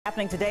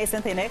Happening today,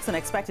 Cynthia Nixon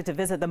expected to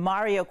visit the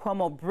Mario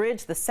Cuomo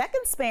Bridge. The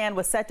second span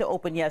was set to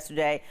open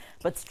yesterday,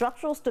 but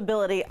structural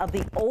stability of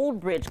the old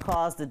bridge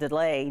caused a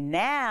delay.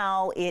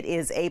 Now it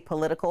is a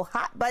political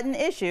hot-button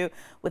issue,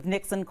 with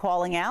Nixon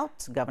calling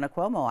out Governor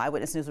Cuomo.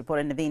 Eyewitness News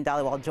reporter Naveen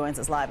Dhaliwal joins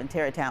us live in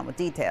Tarrytown with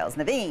details.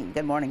 Naveen,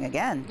 good morning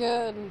again.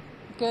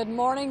 Good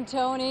morning,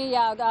 Tony.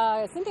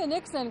 Cynthia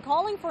Nixon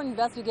calling for an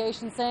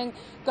investigation, saying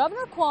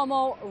Governor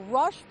Cuomo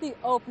rushed the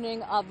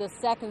opening of the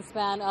second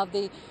span of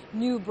the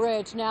new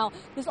bridge. Now,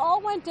 this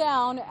all went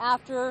down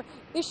after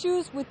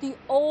issues with the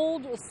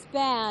old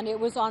span. It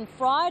was on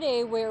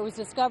Friday where it was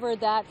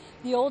discovered that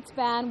the old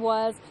span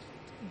was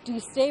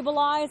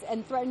destabilized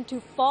and threatened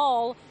to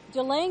fall,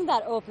 delaying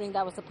that opening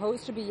that was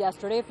supposed to be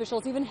yesterday.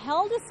 Officials even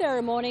held a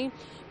ceremony,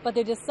 but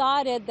they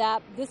decided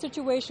that this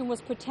situation was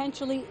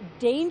potentially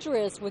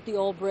dangerous with the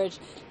old bridge.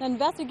 The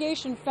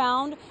investigation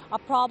found a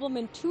problem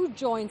in two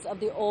joints of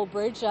the old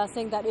bridge,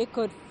 saying that it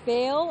could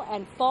fail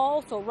and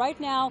fall. So right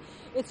now,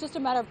 it's just a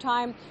matter of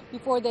time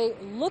before they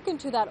look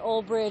into that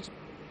old bridge,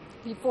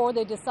 before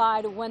they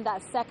decide when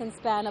that second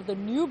span of the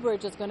new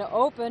bridge is going to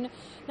open.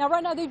 Now,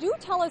 right now, they do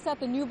tell us that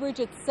the new bridge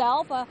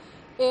itself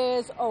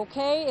is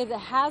okay. It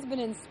has been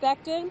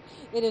inspected.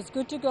 It is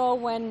good to go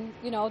when,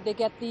 they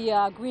get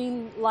the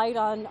green light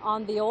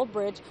on the old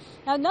bridge.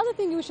 Now, another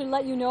thing we should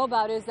let you know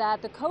about is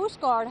that the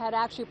Coast Guard had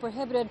actually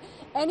prohibited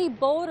any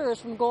boaters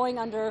from going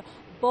under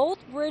both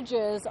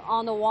bridges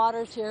on the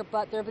waters here,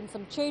 but there have been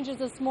some changes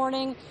this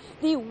morning.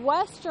 The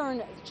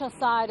western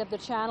side of the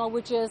channel,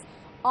 which is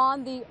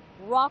on the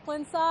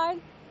Rockland side,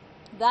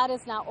 that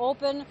is now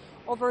open.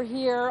 Over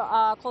here,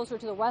 closer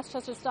to the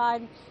Westchester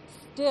side,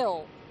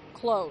 still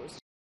closed.